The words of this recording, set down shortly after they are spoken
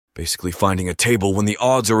Basically finding a table when the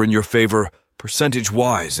odds are in your favor,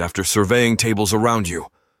 percentage-wise after surveying tables around you.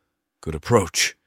 Good approach.